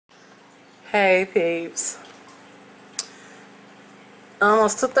Hey peeps,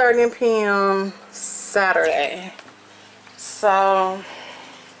 almost 2:30 p.m. Saturday. So I'm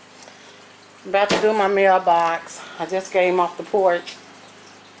about to do my mailbox. I just gave him off the porch.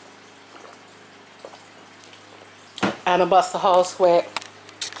 I done bust the whole sweat.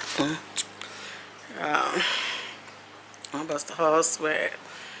 I bust the whole sweat.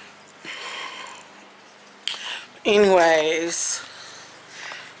 Anyways,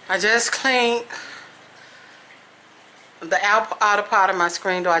 I just cleaned the outer part of my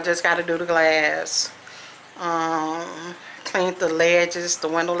screen door. I just got to do the glass. Cleaned the ledges, the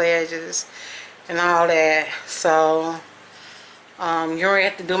window ledges, and all that. So you're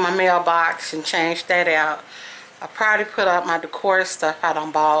ready to do my mailbox and change that out. I probably put up my decor stuff I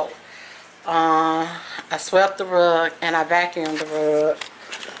done bought. I swept the rug and I vacuumed the rug.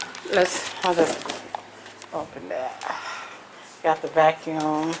 I'll just open that. Got the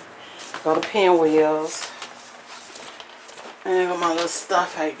vacuum. Go to pinwheels. And my little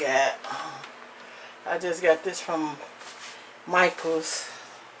stuff I got. I just got this from Michael's.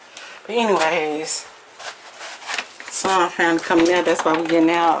 But anyways, son family coming out. That's why we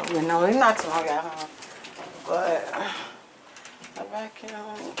getting out. You know, it's not too long out home. But I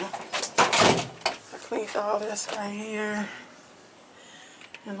vacuum. I cleaned all this right here.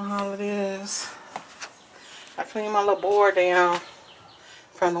 And all of this. I cleaned my little board down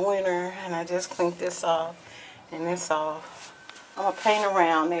from the winter. And I just cleaned this off. And this off. I'm going to paint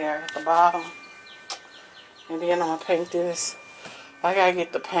around there at the bottom. And then I'm going to paint this. I got to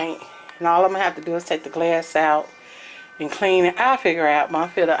get the paint. And all I'm going to have to do is take the glass out and clean it. I'll figure out.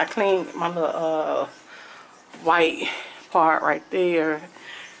 I cleaned my little white part right there.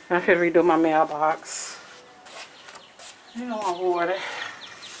 And I could redo my mailbox. I got my water.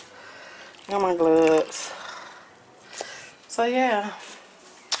 I got my gloves. So yeah.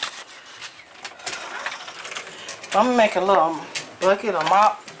 I'm going to make a little bucket of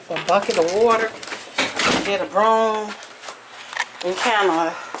mop, a bucket of water. Get a broom and kind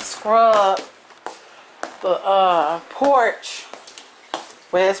of scrub the porch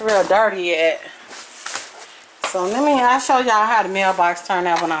where it's real dirty at. So I'll show y'all how the mailbox turned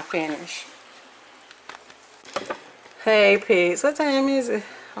out when I finish. Hey pigs, what time is it?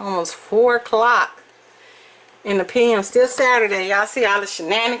 Almost 4 o'clock in the PM. Still Saturday. Y'all see all the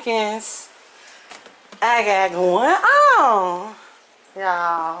shenanigans I got going on,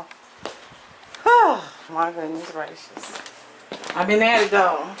 y'all. Oh my goodness gracious. I've been at it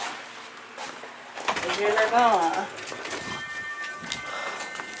though. We're getting it going.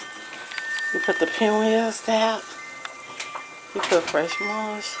 You put the pinwheels down. You put fresh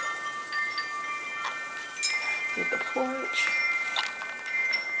mulch. Get the porch.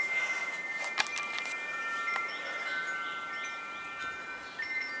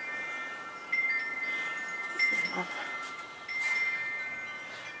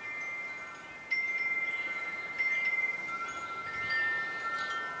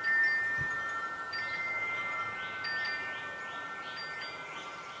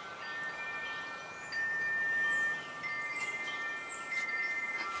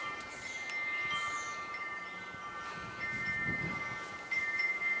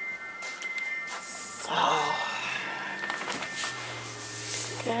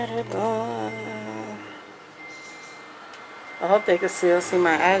 Got it done. I hope they can still see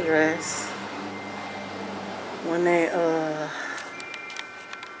my address when they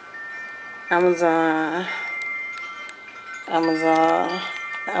Amazon,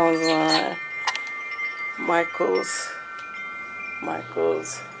 Michael's,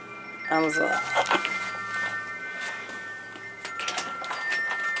 Amazon.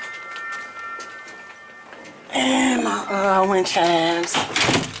 And my wind chimes.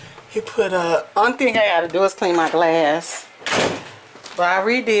 He put only thing I gotta do is clean my glass. But I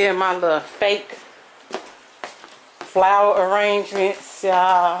redid my little fake flower arrangements,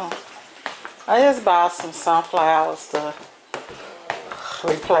 y'all. I just bought some sunflowers to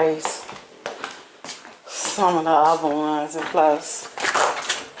replace some of the other ones, and plus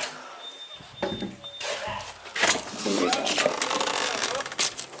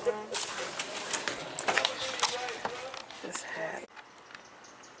this hat.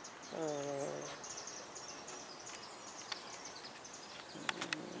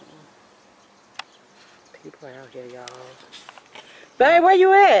 People out here, y'all. Babe, where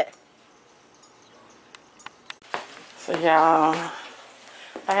you at? So y'all,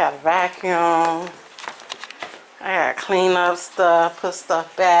 I got a vacuum. I got to clean up stuff, put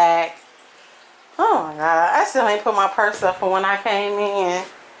stuff back. Oh my God, I still ain't put my purse up for when I came in.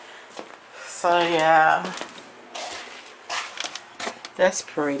 So yeah, that's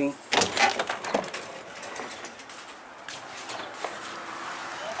pretty.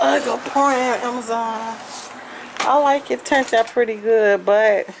 go pouring on Amazon. I like it. Turns out pretty good,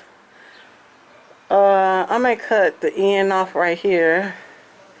 but I may cut the end off right here.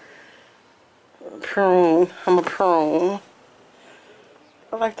 Prune. I'm a prune.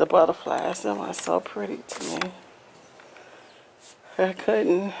 I like the butterflies. That one's so pretty to me. I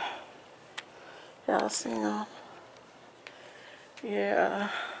couldn't. Y'all see them? Yeah.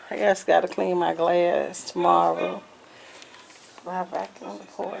 I guess gotta clean my glass tomorrow. Right back on the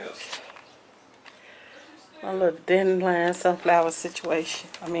porch. My little dandelion sunflower situation.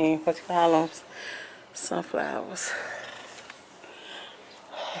 I mean, what you call them? Sunflowers.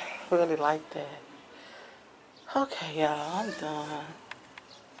 Really like that. Okay, y'all, I'm done.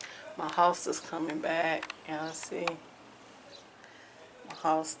 My house is coming back. Y'all see? My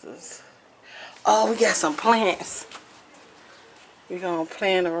hostess. Oh, we got some plants. We're gonna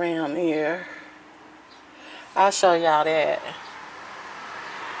plant around here. I'll show y'all that.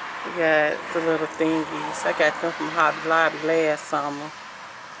 We got the little thingies. I got them from Hobby Lobby last summer.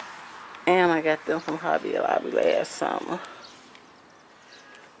 And I got them from Hobby Lobby last summer.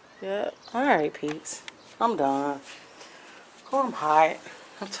 Yep. Alright, peeps. I'm done. Oh, I'm hot.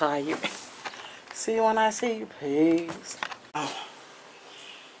 I'm tired. See you when I see you, peace. Oh.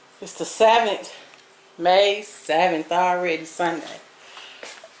 It's the 7th. May 7th already, Sunday.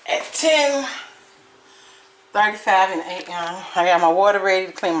 At 10:35 in the a.m. I got my water ready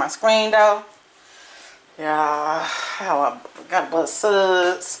to clean my screen though. Yeah, I got a bunch of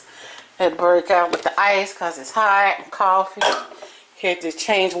suds. Had to break out with the ice because it's hot and coffee. Had to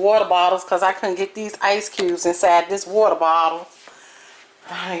change water bottles because I couldn't get these ice cubes inside this water bottle.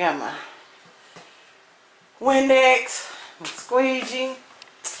 I got my Windex, my squeegee,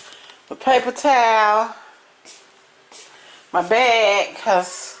 my paper towel, my bag,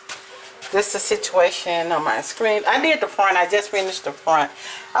 because this is the situation on my screen. I did the front. I just finished the front.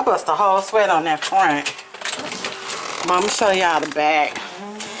 I bust a whole sweat on that front. But I'm going to show y'all the back.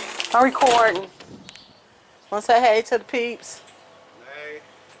 I'm recording. Want to say hey to the peeps? Hey.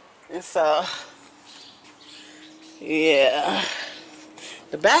 And so, yeah.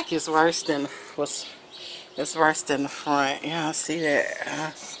 The back is worse than it's worse than the front. Y'all see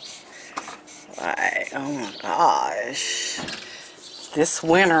that? Like, oh my gosh. This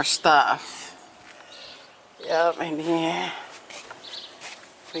winter stuff. Yep, and then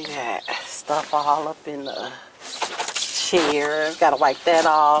we got stuff all up in the chair. Gotta wipe that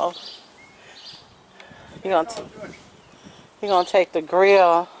off. You're gonna take the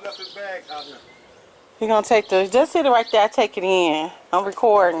grill. You're gonna take the, just hit it right there, take it in. I'm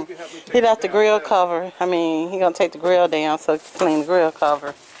recording. Hit out the grill cover. I mean, you're gonna take the grill down so you can clean the grill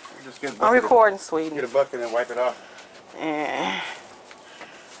cover. I'm recording, sweetie. Get a bucket and wipe it off. And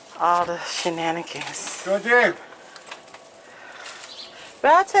all the shenanigans. Go, Jim.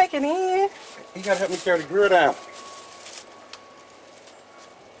 But I'll take it in. You gotta help me carry the grill down.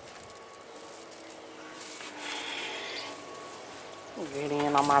 Get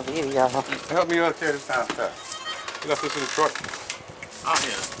in on my video. Help me up carry this down, sir. You got this in the truck. Oh,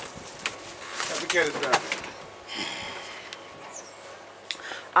 yeah. Help me carry this down.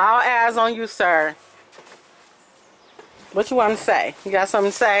 All eyes on you, sir. What you want to say? You got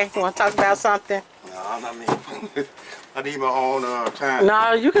something to say? You want to talk about something? No, not me. I need my own time.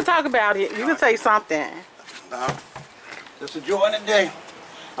 No, you can talk about it. You can say something. No, just enjoying the day.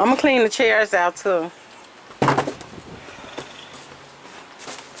 I'm going to clean the chairs out, too.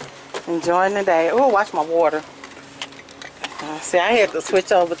 Enjoying the day. Oh, watch my water. See, I had to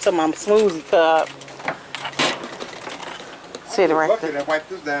switch over to my smoothie cup. See it right there. And wipe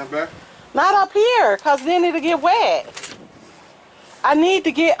this down, bro. Not up here, because then it'll get wet. I need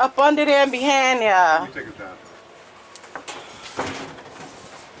to get up under there and behind there. Let me take it down.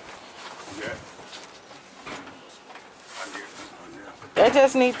 Okay. They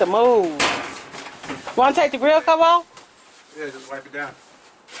just need to move. Want to take the grill cover off? Yeah, just wipe it down.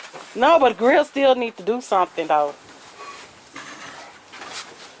 No, but the grill still need to do something, though.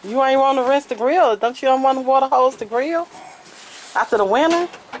 You ain't want to rinse the grill. Don't you want to water hose the grill? After the winter,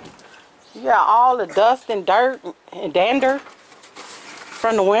 you got all the dust and dirt and dander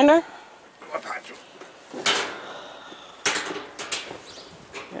from the winter.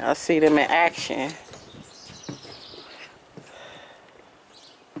 Yeah, I see them in action.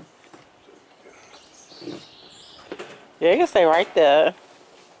 Yeah, you can stay right there.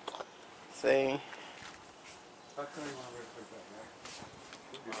 See.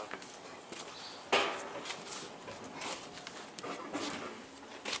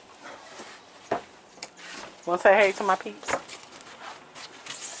 Want to say hey to my peeps?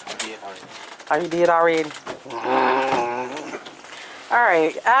 I did already. Oh, you did already?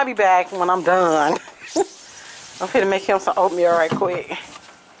 Alright, I'll be back when I'm done. I'm finna make him some oatmeal right quick.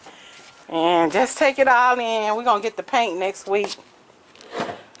 And just take it all in. We're gonna get the paint next week.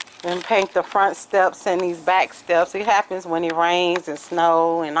 And paint the front steps and these back steps. It happens when it rains and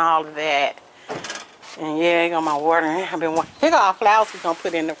snow and all of that. And yeah, I got my watering. I've been watering. Here got our flowers we're gonna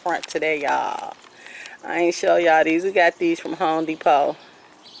put in the front today, y'all. I ain't show y'all these. We got these from Home Depot.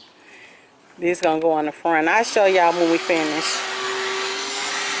 These gonna go on the front. I'll show y'all when we finish.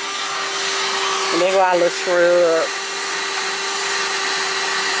 And there go our little shrub.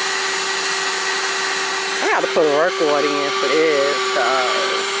 I gotta put a work order in for this,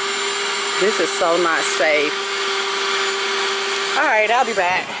 cause this is so not safe. Alright, I'll be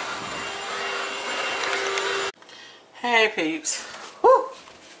back. Hey peeps. Whew.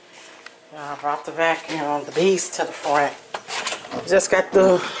 I brought the vacuum, the beast to the front. Just got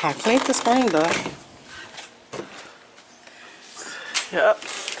I cleaned the screen though. Yep.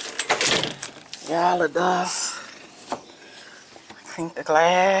 Got all the dust. Cleaned the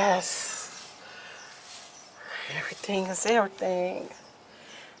glass. Everything is everything.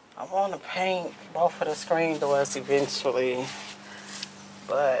 I want to paint both of the screen doors eventually.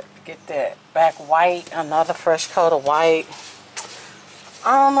 But get that back white, another fresh coat of white.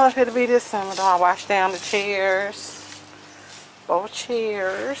 I don't know if it'll be this summer though. I washed down the chairs. Both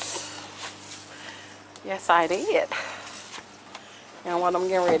chairs. Yes, I did. And what I'm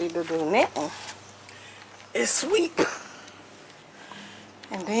getting ready to do now is sweep.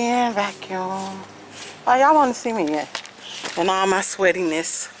 And then vacuum. Oh, y'all want to see me yet? And all my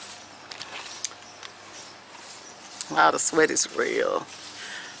sweatiness. All the sweat is real.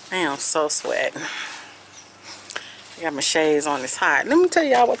 Man, I'm so sweating. I got my shades on. It's hot. Let me tell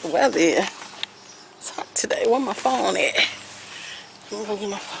y'all what the weather is. It's hot today. Where my phone at? Let me go get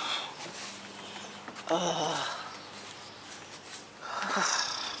my phone.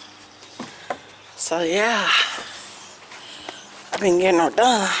 So yeah, I've been getting her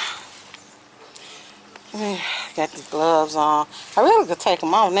done. Got the gloves on. I really could take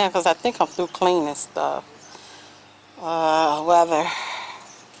them off now because I think I'm through cleaning stuff. Weather.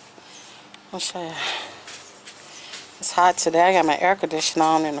 I'll show you. It's hot today. I got my air conditioner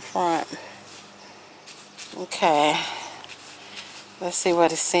on in the front. Okay. Let's see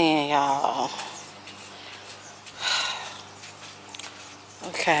what it's saying, y'all.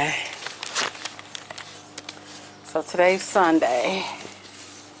 Okay. So today's Sunday.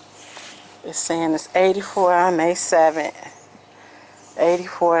 It's saying it's 84 on May 7th.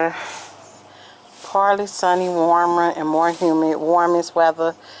 84. Partly sunny, warmer, and more humid. Warmest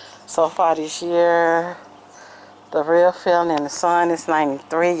weather so far this year. The real feeling in the sun is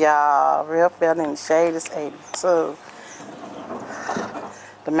 93, y'all. Real feeling in the shade is 82.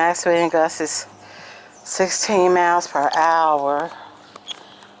 The max wind gust is 16 miles per hour.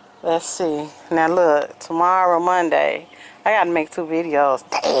 Let's see. Now look, tomorrow, Monday, I gotta make 2 videos.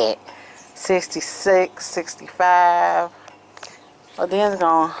 Dang. 66, 65. Well, then it's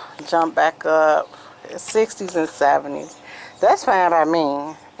gonna jump back up. It's 60s and 70s. That's fine by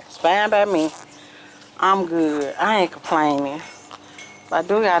me. It's fine by me. I'm good. I ain't complaining. But I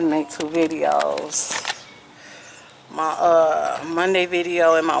do gotta make 2 videos. My Monday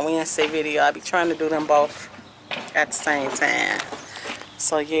video and my Wednesday video. I be trying to do them both at the same time.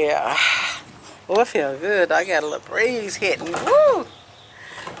 So yeah. Oh, it feels good. I got a little breeze hitting. Woo!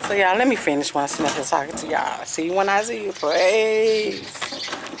 So y'all, let me finish when I smell here talking to y'all. See you when I see you. Praise.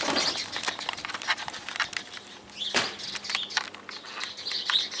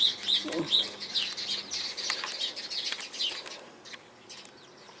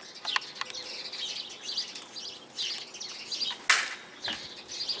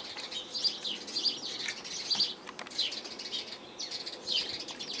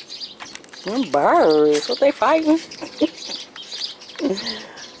 Them birds, what they fighting?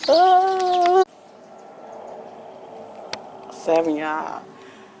 Oh. 7, y'all.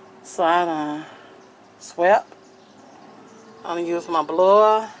 So I done swept. I'm gonna use my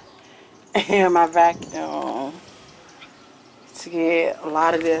blower and my vacuum to get a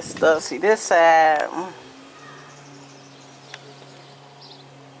lot of this stuff. See this side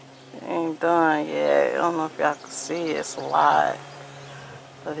ain't done yet. I don't know if y'all can see it. It's a lot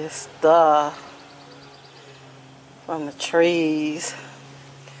of this stuff from the trees,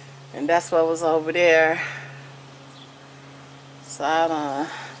 and that's what was over there. So I done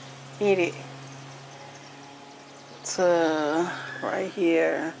hit it to right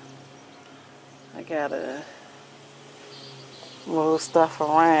here. I gotta move stuff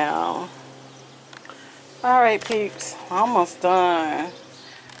around. Alright peeps, almost done.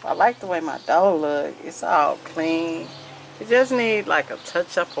 I like the way my dough look. It's all clean. It just need like a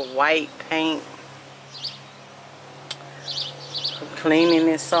touch up of white paint. I'm cleaning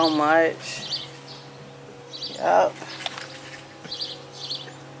it so much. Yup.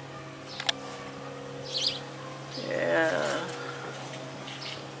 Yeah.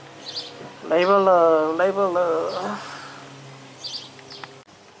 Labor love, labor love.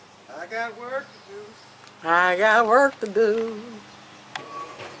 I got work to do. I got work to do.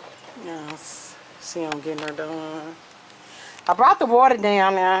 Yes. See, I'm getting her done. I brought the water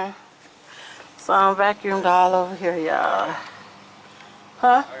down now. So I'm vacuumed all over here, y'all.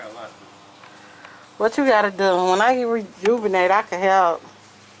 Huh? I got a lot to do. What you gotta do? When I get rejuvenate, I can help.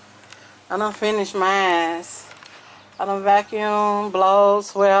 I done finished mine. I done vacuumed, blowed,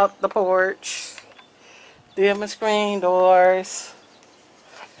 swept the porch. Did my screen doors.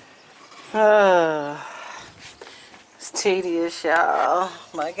 It's tedious, y'all.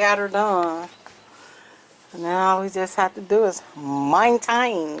 But I got her done. Now all we just have to do is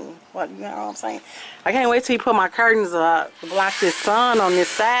maintain. What, you know what I'm saying? I can't wait till you put my curtains up to block this sun on this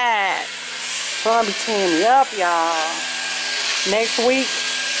side. Sun be tearing me up, y'all. Next week,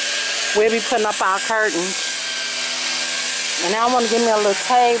 we'll be putting up our curtains. And now I want to give me a little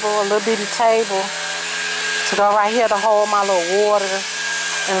table, a little bitty table to go right here to hold my little water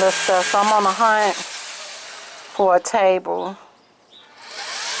and little stuff. So I'm on a hunt for a table.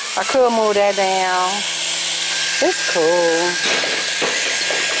 I could move that down. It's cool.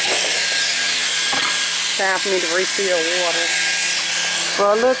 Time for me to refill water. For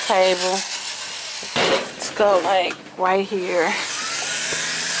a little table. Let's go like right here.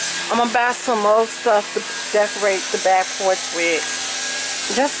 I'm gonna buy some more stuff to decorate the back porch with.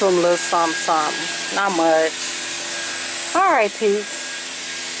 Just some little something. Not much. Alright, peeps.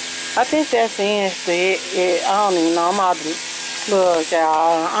 I think that's it. I don't even know. I'm all look,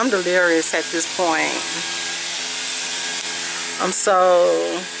 y'all. I'm delirious at this point. I'm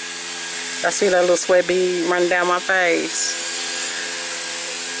so... I see that little sweat bead running down my face.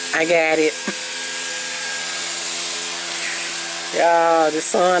 I got it. Y'all, the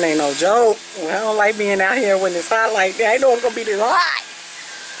sun ain't no joke. I don't like being out here when it's hot like that. I know it's gonna be this hot.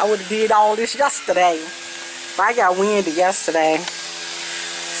 I would have did all this yesterday. But I got windy yesterday.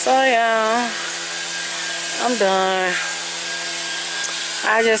 So yeah, I'm done.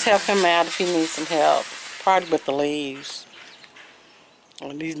 I just help him out if he needs some help. Probably with the leaves.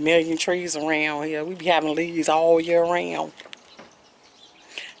 On these million trees around here. We be having leaves all year round.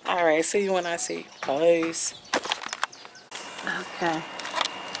 Alright, see you when I see you. Peace. Okay.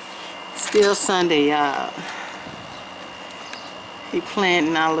 Still Sunday, y'all. He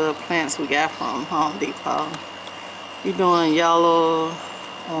planting our little plants we got from Home Depot. We doing yellow,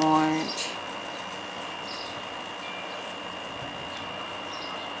 orange.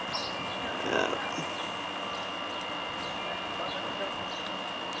 Yep.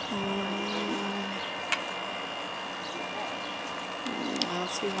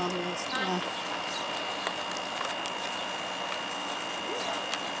 Let's see how this is.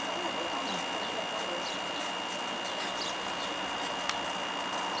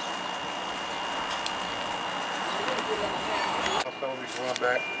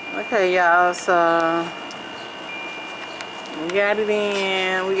 Okay, y'all, so we got it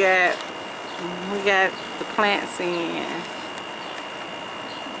in. We got the plants in.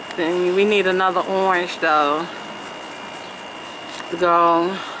 Then we need another orange though to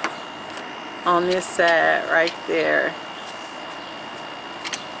go on this side right there,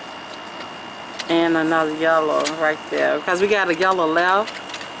 and another yellow right there because we got a yellow left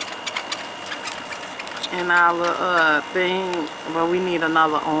in our little thing, but we need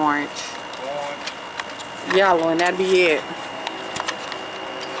another orange. Yellow, and that'd be it.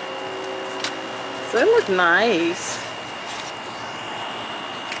 So it looks nice.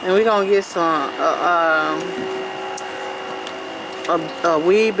 And we're gonna get some a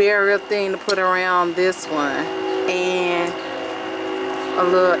weed barrier thing to put around this one, and a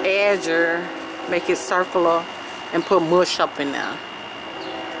little edger, make it circular, and put mush up in there.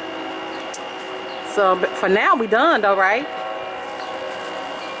 So for now we done though, right?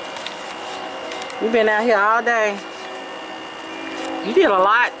 We've been out here all day. You did a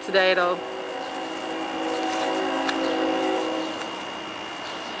lot today though.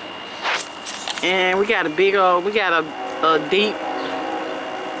 And we got a big old, we got a deep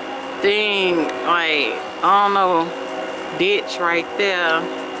thing, like, I don't know, ditch right there.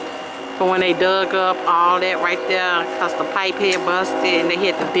 For when they dug up all that right there, cause the pipe had busted and they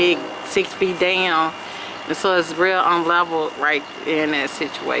had to dig 6 feet down. And so it's real unleveled right in that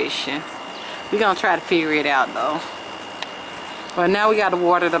situation. We're gonna try to figure it out though. But now we gotta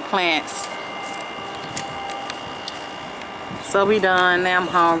water the plants. So we done. Now I'm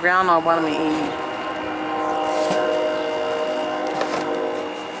hungry. I don't know what I'm gonna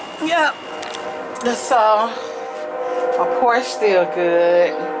eat. Yep. So my porch still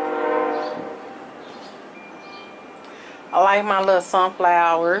good. I like my little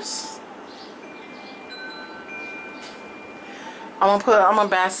sunflowers. I'm gonna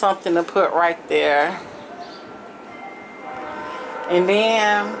buy something to put right there. And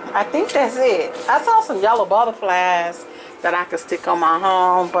then I think that's it. I saw some yellow butterflies that I could stick on my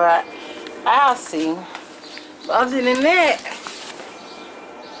home, but I'll see. Other than that,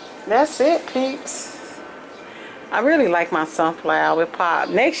 that's it, peeps. I really like my sunflower pop.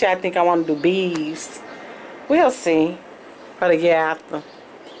 Next year I think I want to do bees. We'll see for the year after.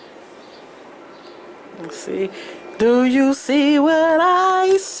 Let's see. Do you see what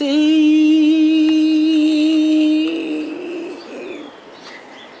I see?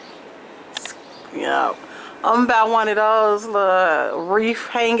 Yeah. I'm about one of those little wreath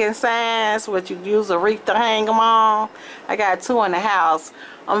hanging signs, what you use a wreath to hang them on. I got 2 in the house.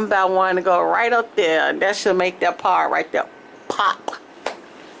 I'm about one to go right up there. That should make that part right there pop.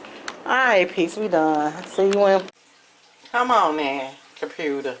 Alright, peace, we done. See you when. Come on now,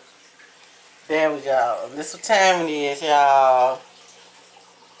 computer. There we go. This what time it is, y'all.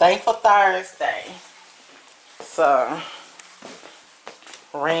 Thankful Thursday. So,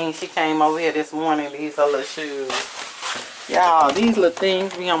 Ring, she came over here this morning. These are little shoes. Y'all, these little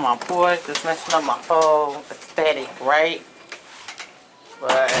things be on my porch. Just messing up my whole aesthetic, right?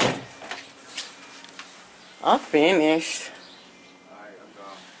 But, I'm finished. Alright, I'm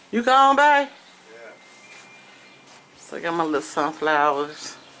gone. You gone, babe? Yeah. So, I got my little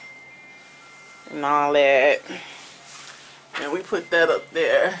sunflowers. And all that. And we put that up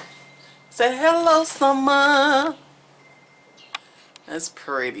there. Say hello, summer. That's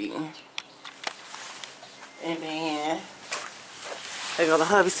pretty. And then they go to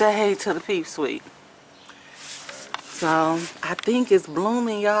hubby, say hey to the peep suite. So I think it's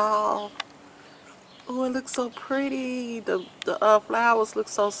blooming, y'all. Oh, it looks so pretty. The flowers look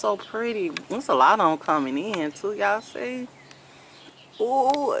so pretty. There's a lot of them coming in too, y'all see.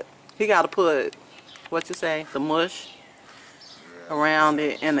 Oh, he got to put, what you say, the mush around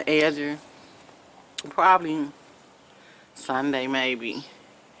it and the edger. Probably Sunday maybe.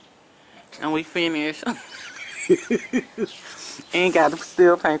 And we finished. Ain't got to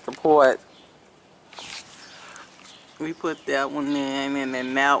still paint the porch. We put that one in, and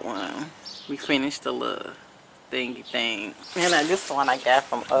then that one we finished the little thingy thing. And this one I got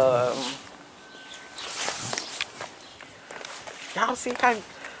from y'all see how,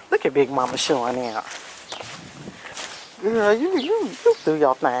 look at Big Mama showing out. Girl, you do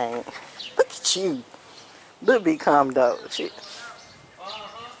your thing. Look at you. Look become though. Shit.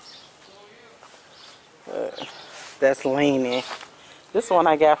 That's leaning. This one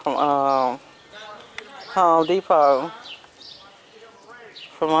I got from Home Depot.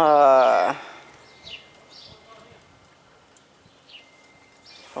 From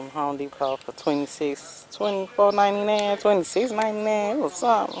Home Depot for $24.99, $26.99. It was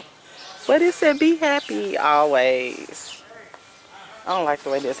something. But it said be happy always. I don't like the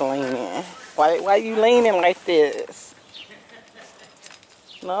way this leaning. Why you leaning like this?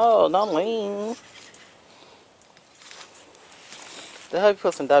 No, don't lean. The hubby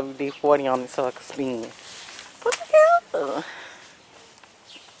put some WD-40 on it so I could spin. What the hell?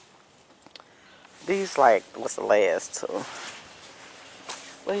 These like, what's the last two?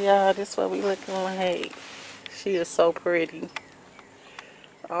 But y'all, this is what we looking like. She is so pretty.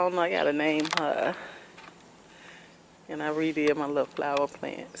 I don't know, I gotta name her. And I redid my little flower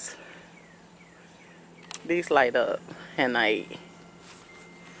plants. These light up at night.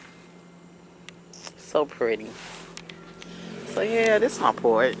 So pretty. So yeah, this is my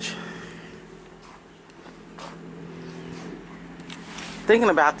porch. Thinking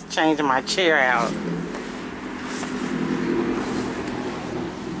about changing my chair out.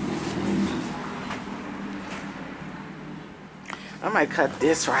 I might cut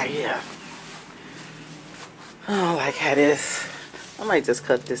this right here. I don't like how this. I might just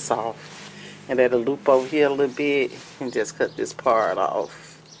cut this off. And let it loop over here a little bit. And just cut this part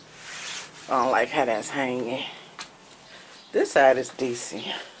off. I don't like how that's hanging. This side is decent.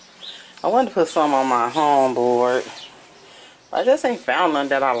 I wanted to put some on my home board. I just ain't found none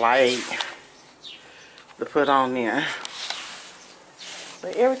that I like to put on there.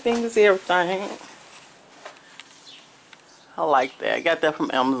 But everything is everything. I like that. I got that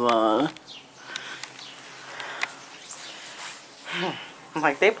from Amazon.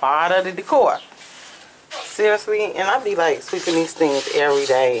 Like, they part of the decor. Seriously, and I be like sweeping these things every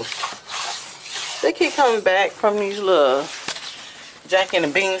day. They keep coming back from these little Jack and the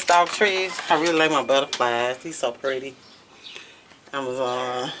Beanstalk trees. I really like my butterflies. These so pretty.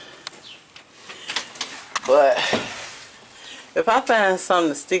 Amazon. But if I find something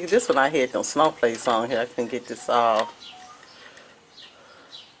to stick, this one I had them snowflakes on here. I couldn't get this off.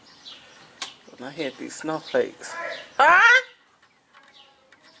 When I had these snowflakes. Huh?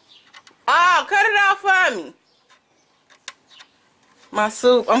 Oh, cut it off for me. My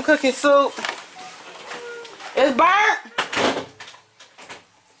soup. I'm cooking soup. It's burnt.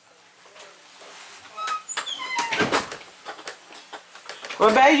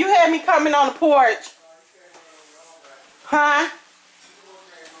 Well, baby, you had me coming on the porch. Huh?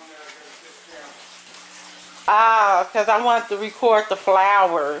 Ah, because I wanted to record the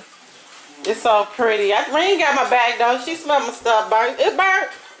flower. It's so pretty. Rain got my bag, though. She smelled my stuff burnt. It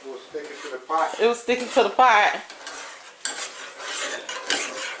burnt. It was sticking to the pot. It was sticking to the pot.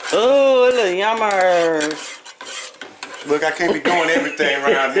 Oh, look, yummer. Look, I can't be doing everything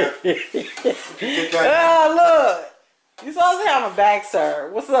around here. Oh, look. You supposed to have my back,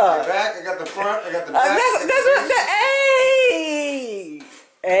 sir. What's up? The back, I got the front, I got the back. That's what the hey.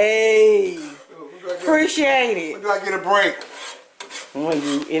 Hey. Appreciate it. When do I get a break? When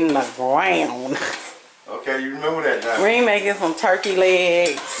you in the ground. Okay, you remember that now. We ain't making some turkey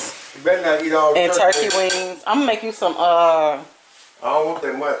legs. You better not eat all the and turkey wings. I'm gonna make you some I don't want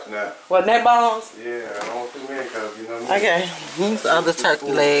that much now. what, neck bones? Yeah, I don't want too many because you know what I mean? Okay. These other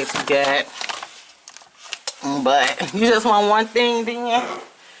turkey legs we got. But you just want one thing, then?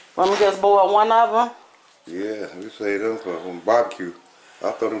 Want me to just boil one of them? Yeah, we say them for barbecue.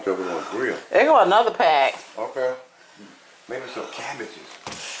 I thought them was on grill. There go another pack. Okay. Maybe some cabbages.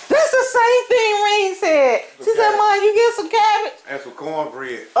 That's the same thing Reen said. She said, Mom, you get some cabbage? And some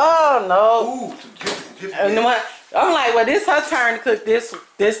cornbread. Oh, no. Ooh, some chips. I'm like, well, this her turn to cook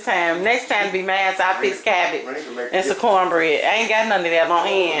this time. Next time to be mad, so I fix cabbage and some cornbread. I ain't got none of that on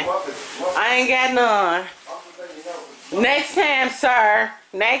hand. I ain't got none. Next time, sir.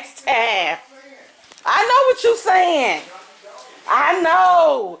 Next time. I know what you're saying. I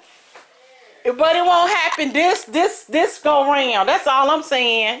know. But it won't happen this go round. That's all I'm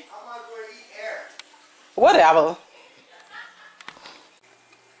saying. Whatever.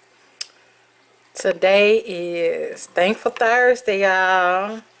 Today is Thankful Thursday,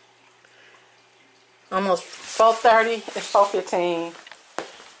 y'all. Almost 4:30. It's 4:15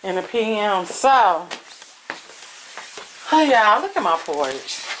 in the p.m. So, hey y'all, look at my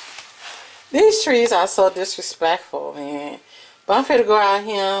porch. These trees are so disrespectful, man. But I'm finna go out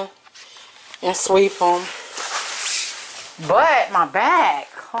here and sweep them. But my back,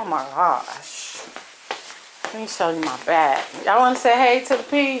 oh my gosh. Let me show you my back. Y'all want to say hey to the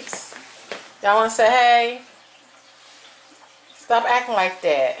peeps? Y'all want to say hey? Stop acting like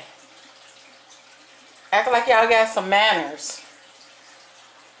that. Act like y'all got some manners.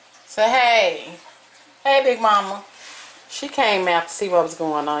 Say hey. Hey, Big Mama. She came out to see what was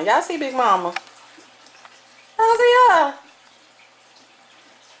going on. Y'all see Big Mama? Y'all see her?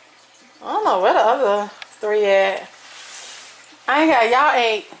 I don't know where the other three at. I ain't got y'all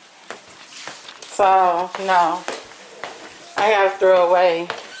 8. So, no. I gotta throw away.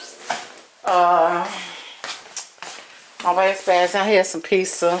 My wastebags. I had some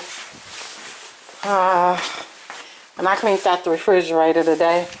pizza. And I cleaned out the refrigerator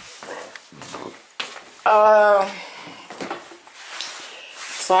today.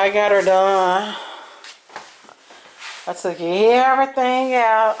 So I got her done. I took everything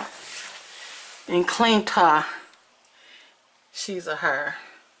out and cleaned her. She's a her.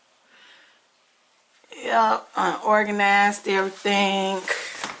 Yep, I organized everything.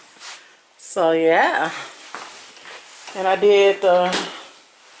 So yeah. And I did the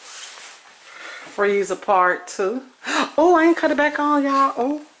freezer part too. Oh, I ain't cut it back on,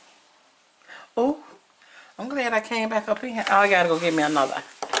 y'all. Oh. I'm glad I came back up in here. Oh, I gotta go get me another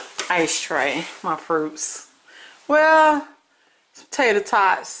ice tray. My fruits. Well, potato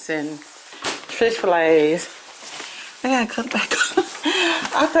tots and fish fillets. I gotta cut it back up.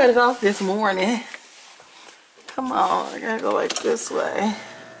 I cut it off this morning. Come on, I gotta go like this way.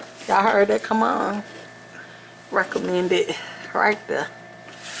 Y'all heard that? Come on. Recommend it right there.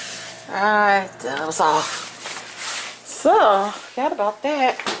 Alright, that was off. So, forgot about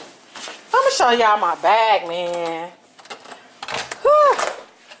that. I'm gonna show y'all my bag, man. Whew.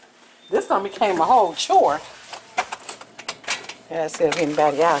 This done became a whole chore. Yeah, see if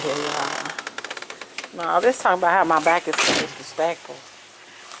anybody out here, y'all. No, this talking about how my back is so disrespectful.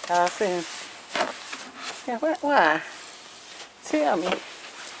 Y'all see? Yeah, why? Tell me.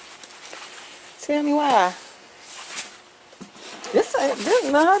 Tell me why. This,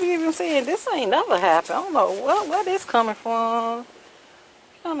 how do you even say it? This ain't never happened. I don't know where this coming from.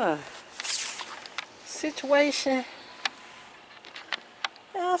 kind of situation.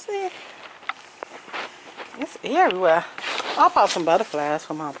 Y'all see? It's everywhere. I bought some butterflies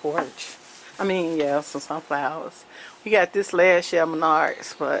for my porch. I mean, yeah, some sunflowers. We got this last year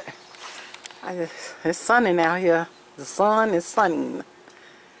Menards, but it's sunny out here. The sun is sunny.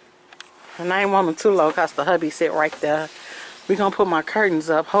 And I ain't want them too low because the hubby sit right there. We're going to put my curtains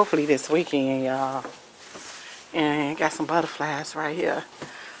up hopefully this weekend, y'all. And got some butterflies right here.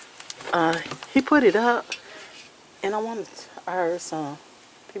 He put it up. And I wanted to heard some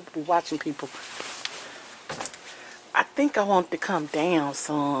people be watching people. I think I want it to come down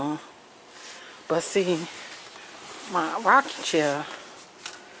some. But see, my rocking chair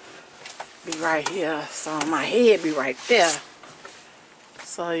be right here. So my head be right there.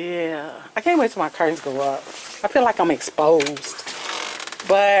 So yeah, I can't wait till my curtains go up. I feel like I'm exposed.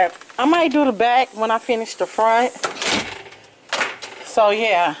 But I might do the back when I finish the front. So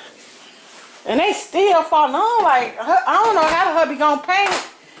yeah. And they still falling on. Like, I don't know how the hubby gonna paint.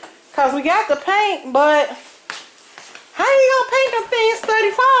 Because we got the paint, but how you gonna paint them things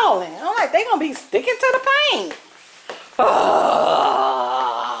steady falling? I'm like, they gonna be sticking to the paint.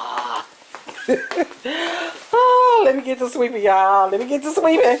 Oh, let me get to sweeping, y'all. Let me get to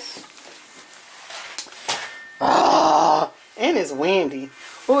sweeping. Oh, and it's windy.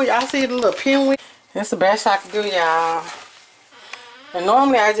 Oh, y'all see the little pinwheel? That's the best I can do, y'all. And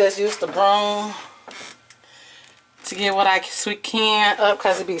normally I just use the broom to get what I can up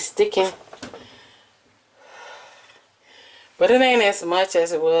because it be sticking. But it ain't as much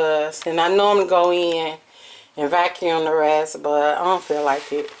as it was. And I normally go in and vacuum the rest, but I don't feel like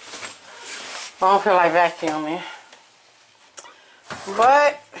it. I don't feel like vacuuming.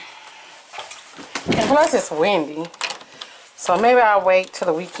 But, and plus it's windy. So maybe I'll wait till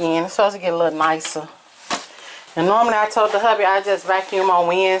the weekend. It's supposed to get a little nicer. And normally I told the hubby I just vacuum on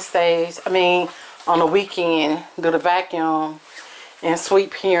Wednesdays. I mean, on the weekend, do the vacuum and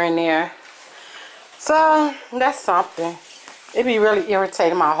sweep here and there. So, that's something. It be really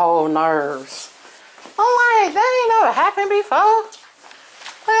irritating my whole nerves. I'm like, that ain't never happened before.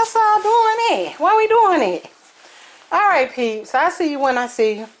 Why else y'all doing it? Why we doing it? Alright, peeps. I'll see you when I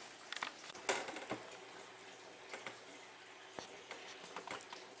see you.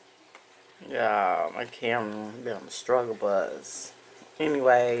 Yeah, my camera been on the struggle bus.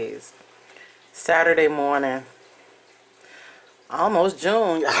 Anyways, Saturday morning. Almost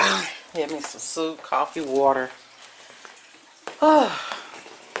June. Had me some soup, coffee, water.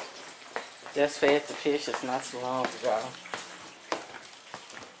 Just fed the fishes not so long ago.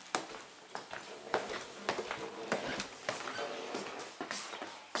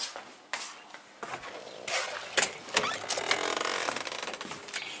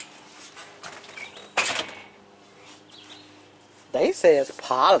 They say it's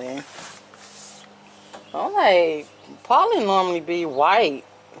pollen. I'm like, pollen normally be white.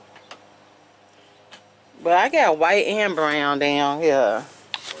 But I got white and brown down here.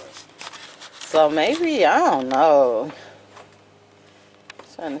 So maybe, I don't know.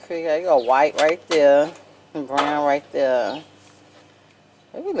 Trying to figure out, you got white right there. And brown right there.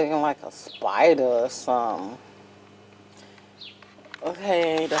 They be looking like a spider or something.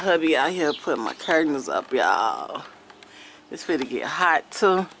 Okay, the hubby out here putting my curtains up, y'all. It's finna get hot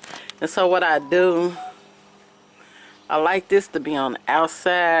too. And so what I do, I like this to be on the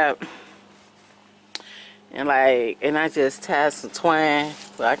outside. And I just tie some twine.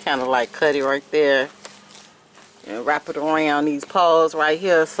 So I kind of like cut it right there. And wrap it around these poles right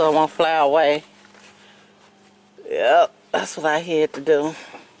here so it won't fly away. Yep, that's what I had to do.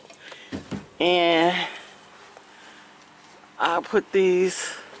 And I'll put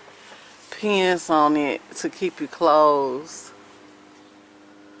these pins on it to keep it closed.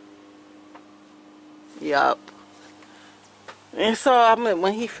 Yup. And so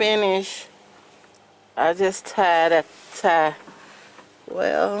when he finished, I just tie.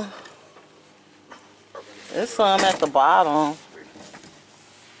 Well, there's some at the bottom.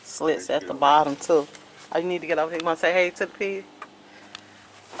 Slits at the bottom too. Oh, you need to get over here. You want to say hey to the pig?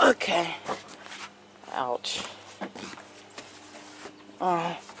 Okay. Ouch.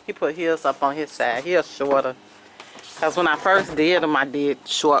 He put heels up on his side. Heels shorter. Because when I first did them, I did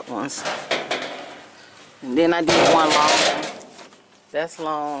short ones. And then I did one long one. That's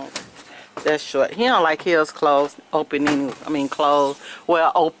long. That's short. He don't like heels closed, open, closed.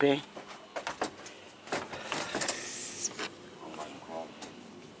 Well, open.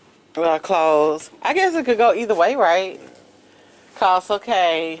 Well, closed. I guess it could go either way, right? Cause,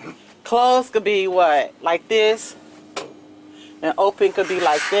 okay, closed could be what? Like this? And open could be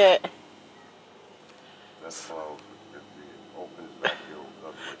like that. That's closed. Open is back here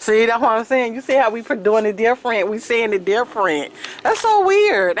up See, that's what I'm saying. You see how we doing it different? We saying it different. That's so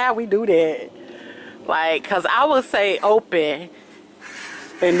weird how we do that. Like, because I would say open,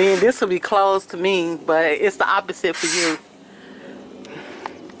 and then this will be closed to me, but it's the opposite for you.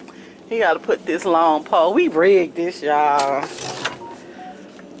 You got to put this long pole. We rigged this, y'all.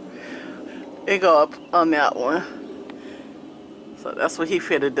 It go up on that one. So that's what he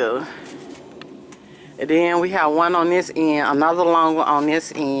finna do. And then we have one on this end, another long one on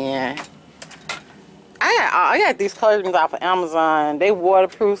this end. I got these curtains off of Amazon. They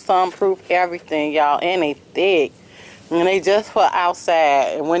waterproof, sunproof, everything, y'all, and they thick. And they just for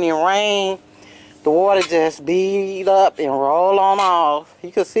outside. And when it rain, the water just bead up and roll on off.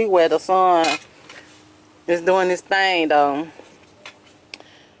 You can see where the sun is doing this thing, though.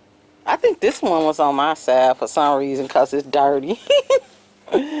 I think this one was on my side for some reason because it's dirty.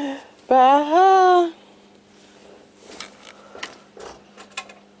 But,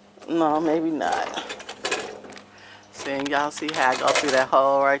 no, maybe not. See, y'all see how I go through that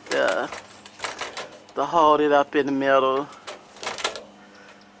hole right there to hold it up in the middle.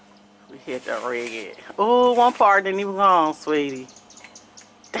 We hit the rig. Oh, one part didn't even go on, sweetie.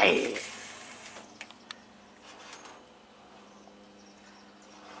 Dang.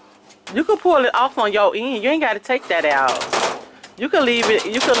 You can pull it off on your end. You ain't got to take that out. You can leave it.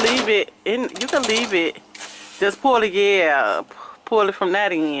 You can leave it in. You can leave it. Just pull it. Yeah, pull it from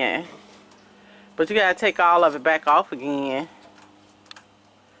that end. But you gotta take all of it back off again.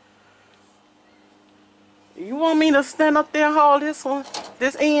 You want me to stand up there and hold this one,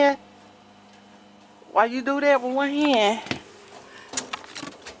 this end? Why you do that with one hand?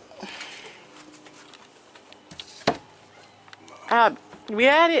 We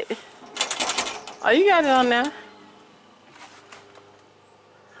had it. Oh, you got it on there.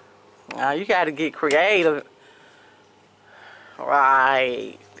 Now you gotta get creative.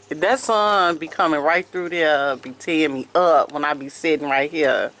 Right. That sun be coming right through there, be tearing me up when I be sitting right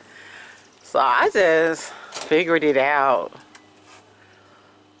here. So I just figured it out.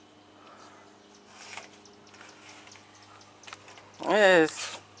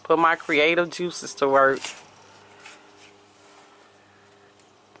 Just put my creative juices to work.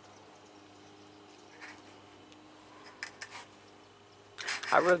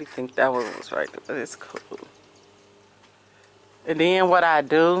 I really think that one was right there, but it's cool. And then what I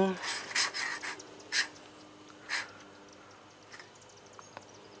do,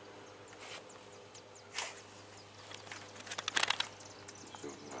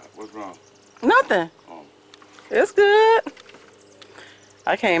 what's wrong? Nothing. Oh. It's good.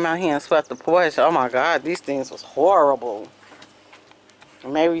 I came out here and swept the porch. Oh my God, these things was horrible.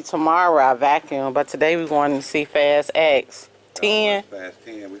 Maybe tomorrow I vacuum, but today we going to see Fast X 10. Fast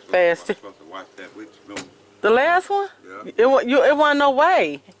 10. We Fast 10. supposed to watch that with you. The last one? Yeah. It wasn't no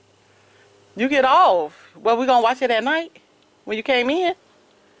way. You get off. Well, we gonna watch it at night when you came in.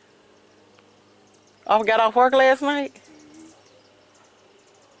 I got off work last night.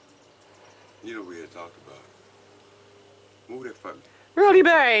 You know we had talked about it. Move that for me. Really,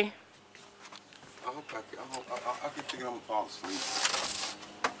 babe? I keep thinking I'm gonna fall asleep.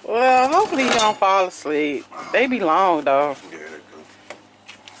 Well, hopefully you don't fall asleep. They be long though. Yeah, they go.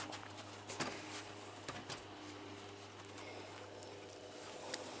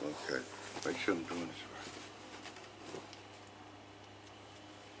 Okay, make sure I'm doing this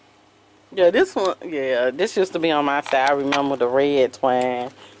right. Yeah, this one, yeah, this used to be on my side. I remember the red twine.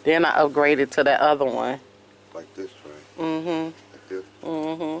 Then I upgraded to that other one. Like this, right? Mm-hmm. Like this?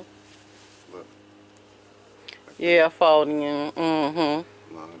 Mm-hmm. Look. Like Yeah, folding. Mm-hmm. no,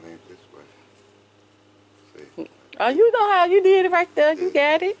 it ain't this way. See? Oh, you know how you did it right there. You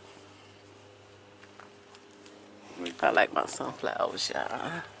got it. I like my sunflowers,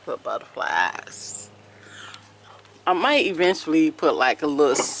 y'all. Put butterflies. I might eventually put like a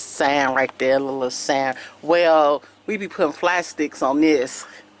little sign right there, a little sign. Well, we be putting fly sticks on this,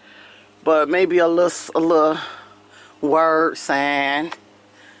 but maybe a little word sign.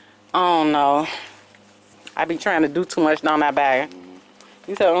 I don't know. I be trying to do too much down that bag.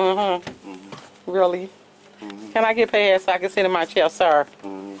 You said, Really? Can I get paid so I can sit in my chair, sir?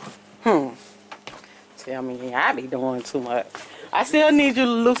 Tell me, I be doing too much. I still need you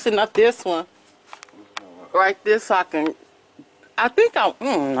to loosen up this one. Right there so I can, I think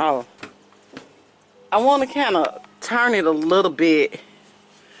no. I want to kind of turn it a little bit.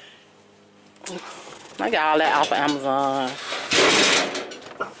 I got all that off of Amazon.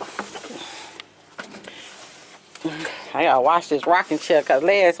 I gotta wash this rocking chair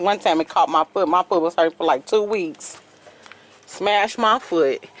because one time it caught my foot. My foot was hurting for like 2 weeks. Smashed my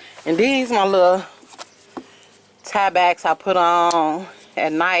foot. And these my little tie backs I put on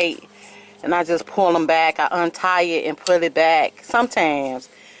at night, and I just pull them back. I untie it and put it back sometimes,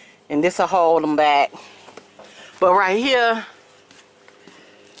 and this will hold them back. But right here,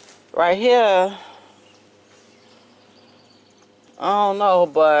 I don't know,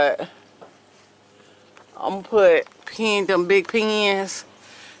 but I'm gonna put them big pins,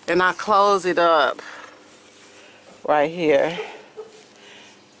 and I close it up right here.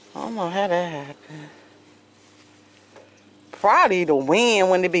 I don't know how that happened. Probably the wind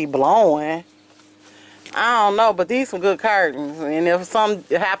when it be blowing. I don't know, but these some good curtains, and if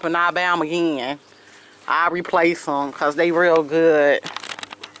something happen, I'll buy them again. I'll replace them because they real good.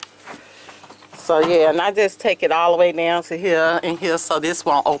 So yeah, and I just take it all the way down to here and here so this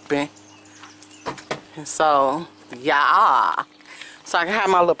won't open. And so, yeah. So I can have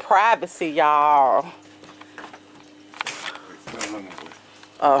my little privacy, y'all.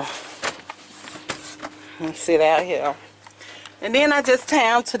 Oh. Let me sit out here. And then I just tie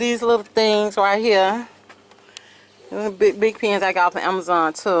them to these little things right here. Big pins I got from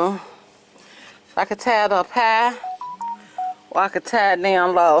Amazon too. I could tie it up high, or I could tie it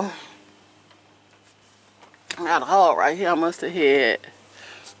down low. I got a hole right here I must have had.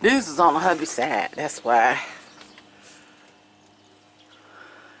 This is on the hubby side, that's why.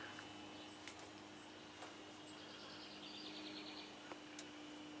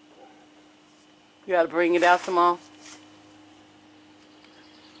 You gotta bring it out some more.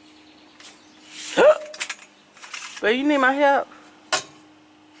 But you need my help.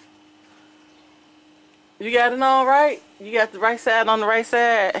 You got it on right? You got the right side on the right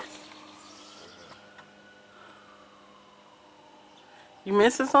side? You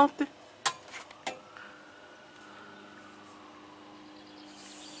missing something?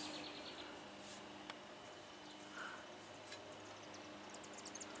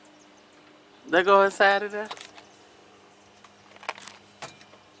 They go inside of there?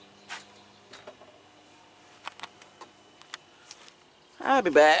 I'll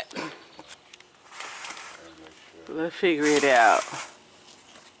be back. Let's figure it out.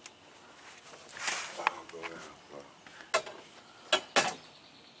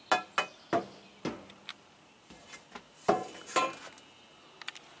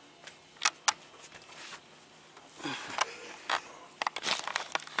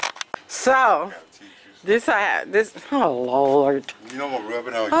 So, this, oh Lord. You don't want to rub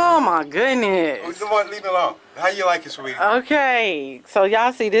it on you. Oh my goodness. Oh, you don't want to leave it alone. How you like it, sweetie? Okay, so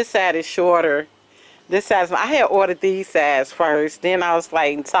y'all see this side is shorter. This size, I had ordered these sides first. Then I was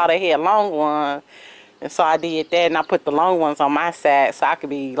like, saw they had long ones. And so I did that, and I put the long ones on my side so I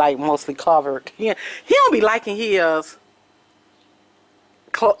could be like mostly covered. He don't be liking his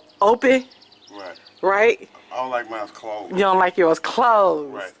open. Right. Right? I don't like mine closed. You don't like yours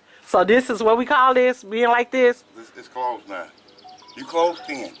closed. Right. So this is what we call this, being like this? It's closed now. You closed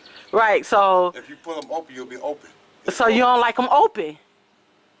in. Right, so. If you put them open, you'll be open. So you don't like them open?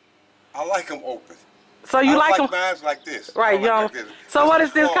 I like them open. So you like them? Mine's like this. Right, you don't. Like so what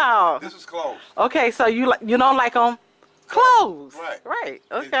is this called? This is closed. Okay, so you don't like them closed. Right. Right,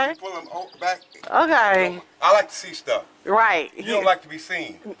 okay. If you pull them back. Okay. I like to see stuff. Right. You don't like to be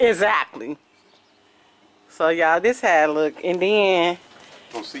seen. Exactly. So y'all, this how it look, and then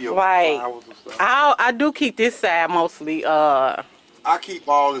Don't see your like flowers and stuff. I do keep this side mostly. I keep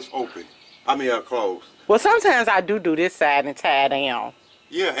all this open. I mean closed. Well, sometimes I do this side and tie it down.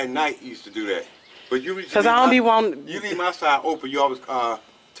 Yeah, at night you used to do that. But you because I don't be wanting. You leave my side open. You always tie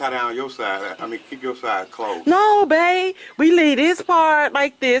down your side. I mean, keep your side closed. No, babe. We leave this part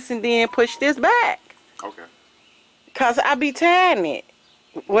like this and then push this back. Okay. Cause I be tying it.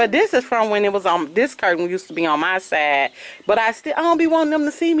 Well, this is from when it was on. This curtain used to be on my side, but I don't be wanting them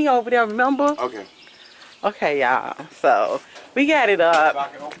to see me over there. Remember? Okay. Okay, y'all. So we got it up. So I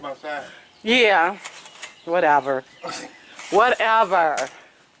can open my side. Yeah. Whatever. Whatever.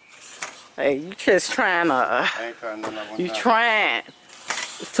 Hey, you just trying to. I ain't trying to You trying.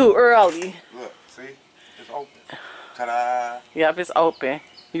 It's too early. Look, see? It's open. Ta-da. Yep, it's open.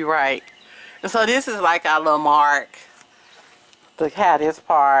 You're right. And so this is like our little mark to have this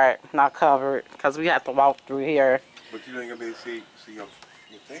part not covered because we have to walk through here. But you ain't gonna be able to see your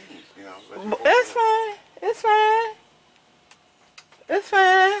things, you know. It's fine. It's fine. It's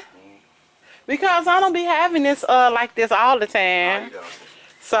fine. Because I don't be having this like this all the time. No, you don't.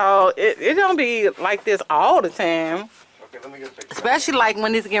 So it don't be like this all the time. Okay, let me get a picture. Especially like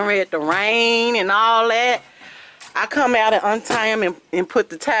when it's getting ready to rain and all that. I come out and untie them and put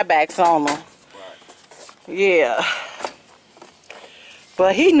the tie backs on them. Right. Yeah.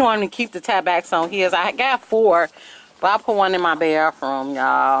 But he normally keep the tie backs on his. I got 4 But I put one in my bathroom,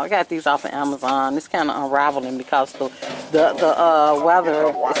 y'all. I got these off of Amazon. It's kind of unraveling because the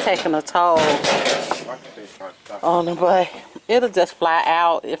weather is taking a toll on them. But it'll just fly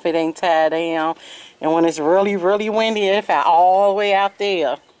out if it ain't tied down. And when it's really, really windy, it'll fly all the way out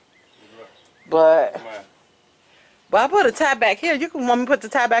there. But I put a tie back here. You can want me to put the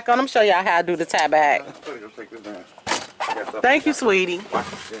tie back on. I'm show y'all how I do the tie back. Thank you, sweetie.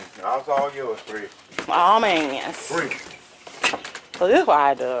 That's all yours, free. Oh man. Free. So this is what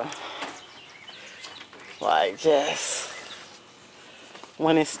I do. Like just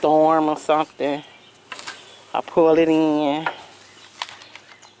when it's storm or something, I pull it in.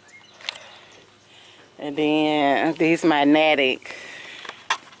 And then these magnetic.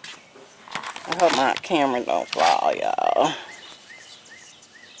 I hope my camera don't fall, y'all.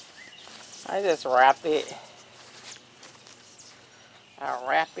 I just wrap it. I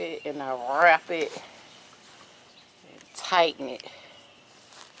wrap it and I wrap it and tighten it.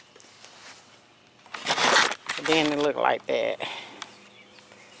 And then it look like that.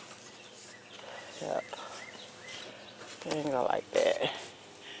 Yep. Then go like that.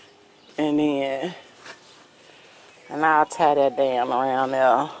 And I'll tie that down around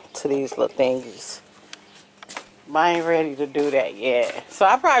there to these little thingies. But I ain't ready to do that yet. So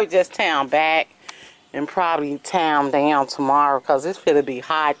I probably just tie them back and probably tie them down tomorrow because it's gonna be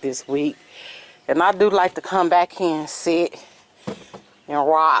hot this week. And I do like to come back here and sit and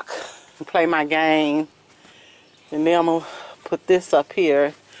rock and play my game. And then I'm gonna put this up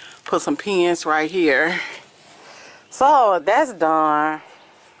here, put some pins right here. So that's done.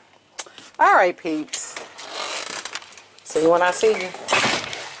 All right, peeps. See you when I see you.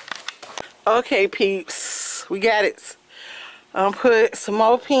 Okay, peeps, we got it. I'm gonna put some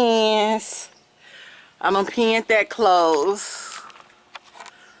more pins. I'm gonna pin that close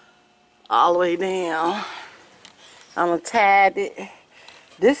all the way down. I'm gonna tie it.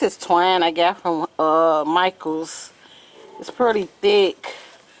 This is twine I got from Michael's. It's pretty thick,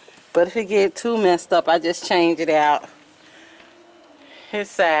 but if it get too messed up, I just change it out. His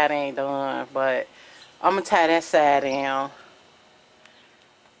side ain't done, but I'm gonna tie that side down.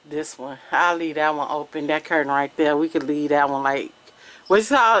 This one, I'll leave that one open. That curtain right there, we could leave that one like, what you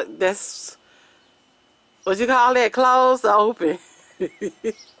call it? That's, what you call that? Closed or open?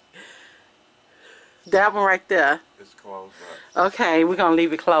 That one right there. It's closed up. Okay, we're gonna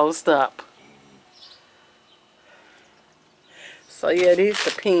leave it closed up. So yeah, these are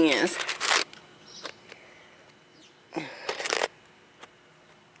the pins.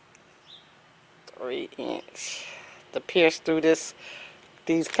 3-inch to pierce through these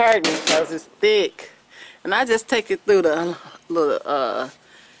curtains because it's thick. And I just take it through the little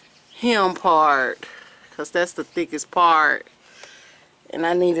hem part because that's the thickest part. And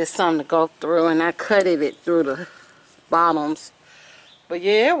I needed something to go through, and I cut it through the bottoms. But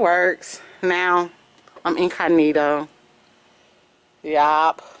yeah, it works. Now I'm incognito.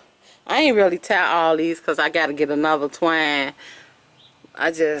 Yup. I ain't really tie all these because I got to get another twine.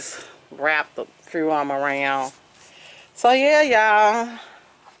 I just wrapped a few of them around. So yeah, y'all.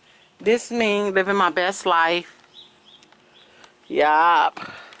 This me living my best life.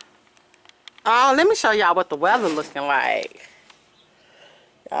 Yup. Oh, let me show y'all what the weather looking like.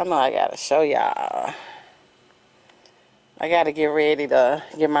 Y'all know I gotta show y'all. I gotta get ready to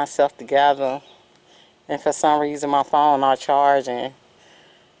get myself together. And for some reason my phone not charging.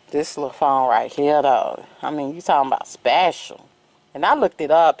 This little phone right here though. I mean, you talking about special. And I looked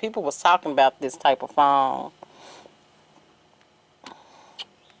it up. People was talking about this type of phone.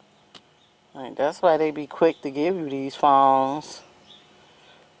 Like, that's why they be quick to give you these phones.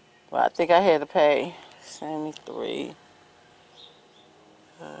 Well, I think I had to pay $73.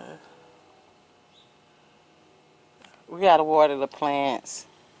 We gotta water the plants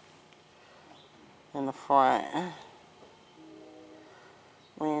in the front.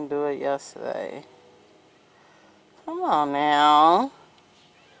 We didn't do it yesterday. Come on now.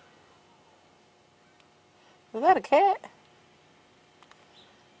 Is that a cat?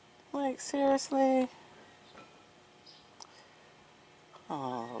 Like, seriously?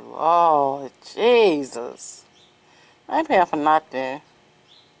 Oh, Lord, Jesus. I ain't paying for nothing.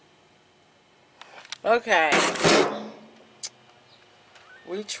 Okay.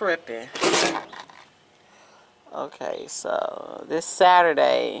 We tripping. Okay, so this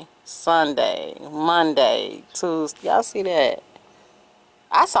Saturday, Sunday, Monday, Tuesday. Y'all see that?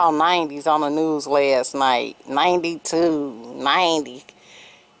 I saw 90s on the news last night. 92, 90.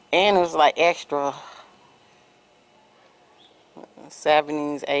 And it was like extra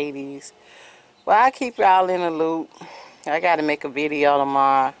 70s, 80s. Well, I keep y'all in the loop. I got to make a video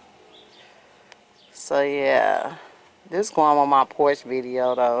tomorrow. So, yeah. This going on my porch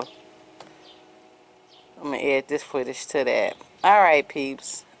video though. I'm gonna add this footage to that. Alright,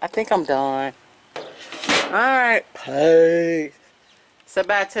 peeps. I think I'm done. Alright, peace. So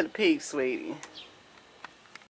back to the peeps, sweetie.